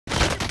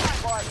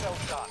fire cell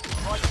done.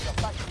 Prices are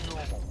back to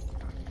normal.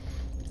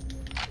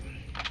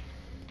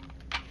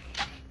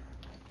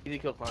 Easy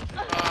kill clown.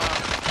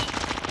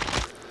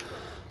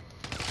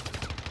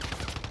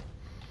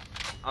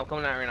 I'm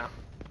coming out right now.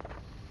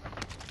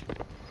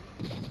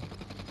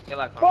 Get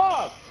like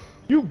Fuck!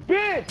 You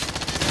bitch!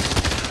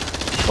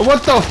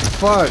 What the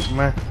fuck,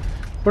 man?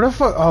 What the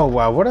fuck? Oh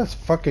wow, what a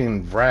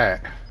fucking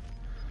rat.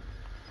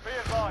 Be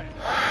advised.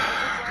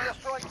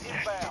 Airstrike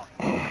inbound.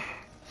 I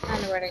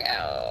don't know where to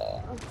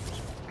go.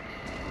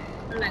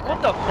 I'm not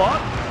what the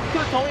fuck? You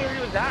could've told me where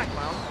he was at,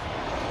 clown.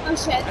 Oh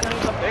shit. I know he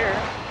was up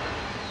there.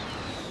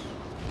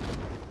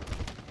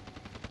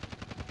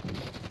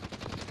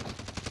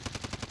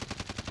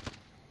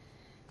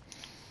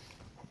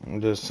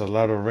 Just a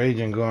lot of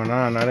raging going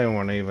on. I didn't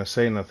want to even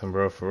say nothing,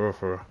 bro. For real,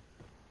 for real.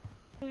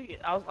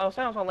 I was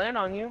saying I was gonna land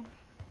on you.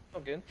 Oh,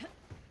 good.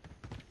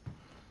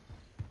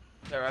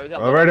 There, right, we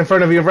got Oh, right in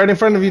front of you, right in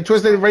front of you,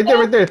 twisted, right there,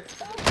 right there.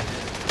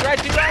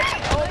 Right, you guys.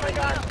 Oh my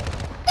god.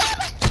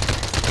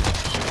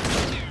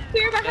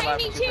 You're behind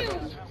me too.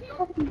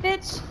 Fucking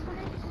bitch.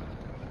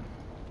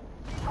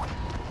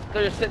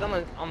 They're just sitting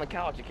on the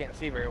couch. You can't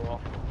see very well.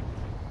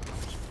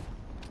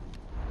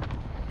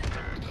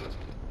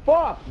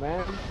 Fuck,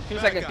 man. 2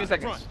 seconds. 2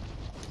 seconds.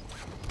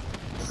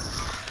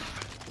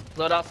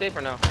 Load out safe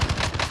or no?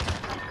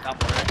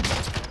 Out for right?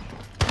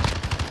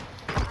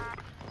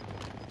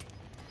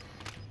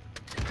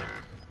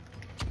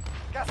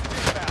 Gas is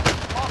inbound.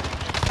 Marking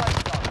new safe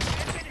zone.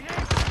 Engine here.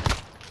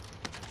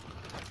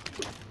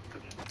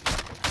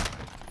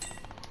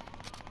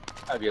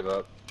 I give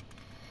up.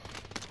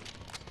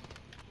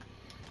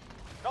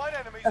 9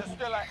 enemies are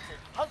still active.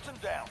 Hunt them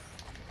down.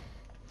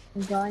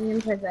 I'm going in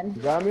prison.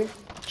 You got me?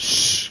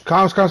 Shh,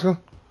 comms, comms, comms.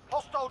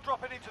 Hostile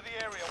dropping into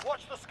the area.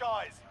 Watch the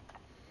skies.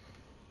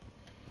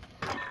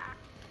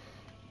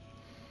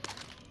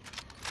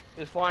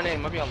 It's flying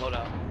in. Might be on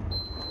loadout.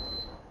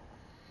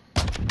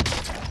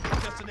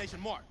 Destination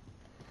mark.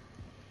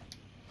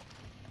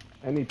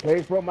 Any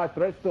place, bro? My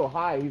threat's still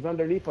high. He's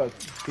underneath us.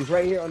 He's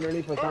right here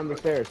underneath us on the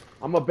stairs.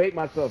 I'm gonna bait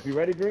myself. You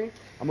ready, Green?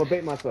 I'm gonna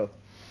bait myself.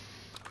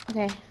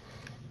 Okay.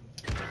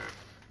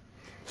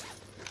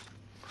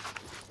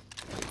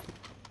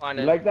 Flying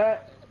You in. like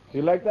that?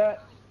 You like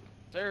that?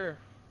 Sir.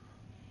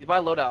 You buy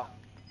loadout.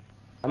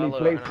 I need Buy loadout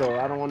place right now. though.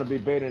 I don't want to be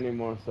bait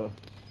anymore. So.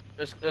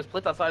 There's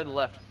splits outside to the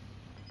left.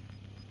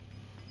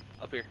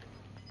 Up here.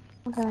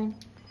 I'm coming.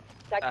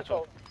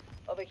 Tactical.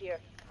 Over here.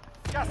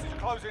 Gas is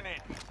closing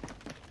in.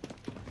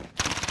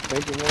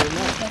 Thank you very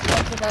much. Let's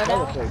go to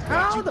loadout. Okay,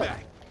 Got you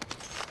back.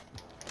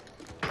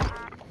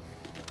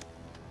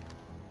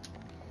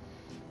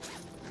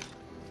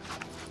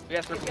 We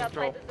have circle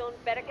control.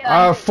 Better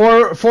get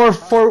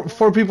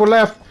Four people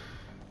left.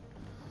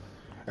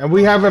 And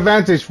we have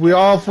advantage. We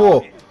all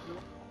full.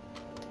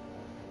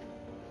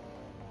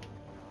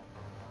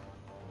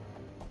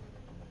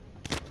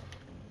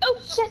 Oh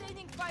shit.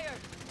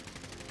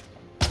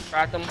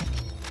 Crack them.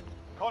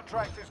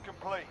 Contract is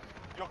complete.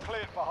 You're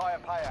cleared for higher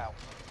payout.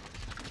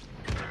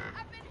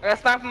 I got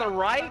sniped from the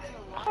right?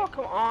 Oh,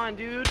 come on,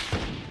 dude.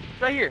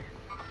 It's right here.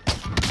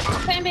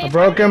 I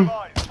broke him.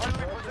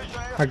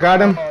 I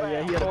got him. Oh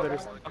yeah, he had a better.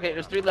 Okay,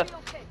 there's 3 left.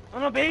 Oh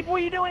no, babe, what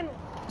are you doing?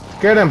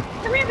 Get him.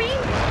 Come here, babe.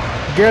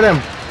 Get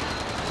him.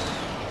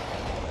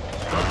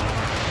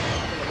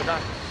 We're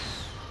done.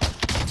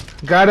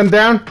 Got him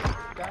down.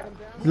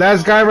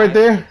 Last guy right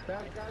there.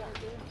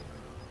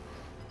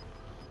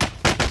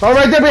 Oh,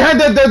 right there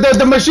behind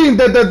the machine,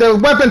 the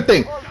weapon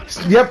thing.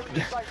 Yep.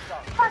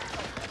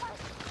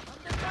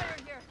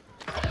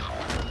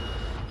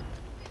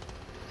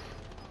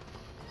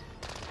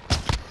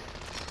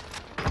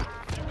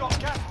 You've got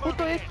gas Puto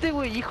moving este,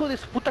 güey, hijo de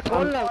su puta in.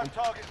 cola. 5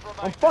 targets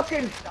I'm remain.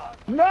 fucking.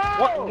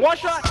 No. One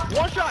shot,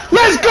 one shot.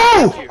 Let's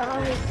go!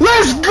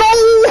 Let's go!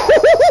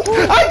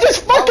 I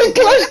just fucking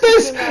clutched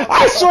this!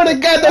 I swear to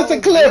God, that's a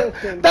clip!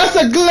 That's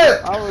a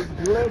clip! I was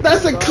glitching,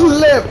 That's a bro.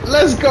 clip!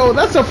 Let's go!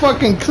 That's a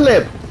fucking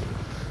clip!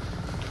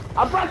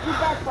 I brought you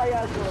back,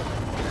 Payaso.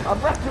 I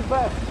brought you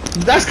back.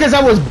 That's cause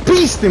I was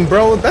beasting,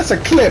 bro! That's a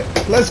clip!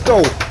 Let's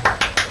go!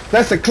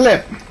 That's a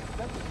clip!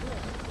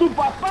 Tu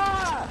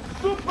papá!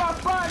 Tu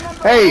papá!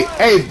 Number Hey, one.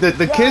 hey,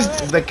 the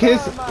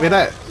kids,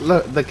 mira,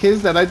 look, the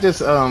kids that I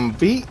just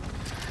beat,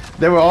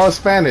 they were all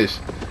Spanish.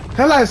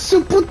 They're like,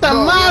 su puta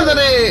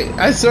madre!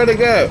 I swear to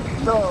God.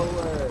 No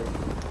way.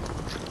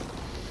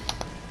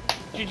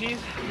 GG's.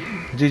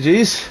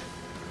 GG's.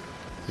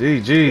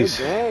 Good GG's.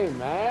 game,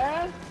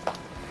 man.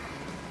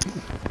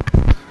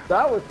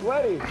 That was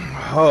sweaty.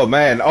 Oh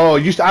man. Oh,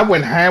 I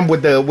went ham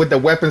with the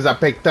weapons I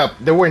picked up.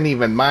 They weren't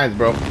even mine,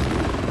 bro.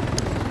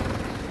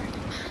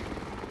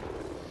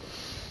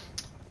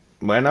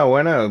 Bueno.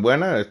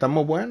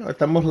 Estamos buenos.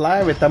 Estamos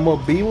live.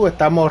 Estamos vivos.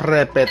 Estamos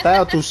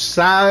respetados. Tú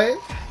sabes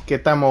que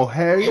estamos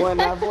heavy.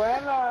 Buena.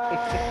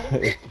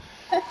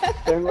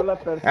 Tengo la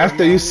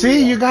After you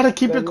see, you gotta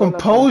keep your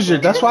composure.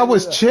 That's why I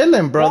was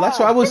chilling, bro. That's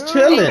why I was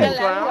chilling.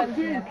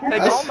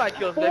 Take all my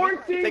kills,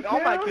 baby. Take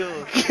all my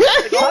kills.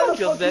 Take all How my the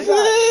kills, fuck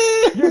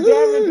baby. Your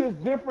damage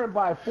is different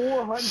by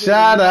 400.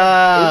 Shut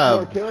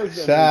up. It's more kills than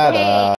me. Shut up.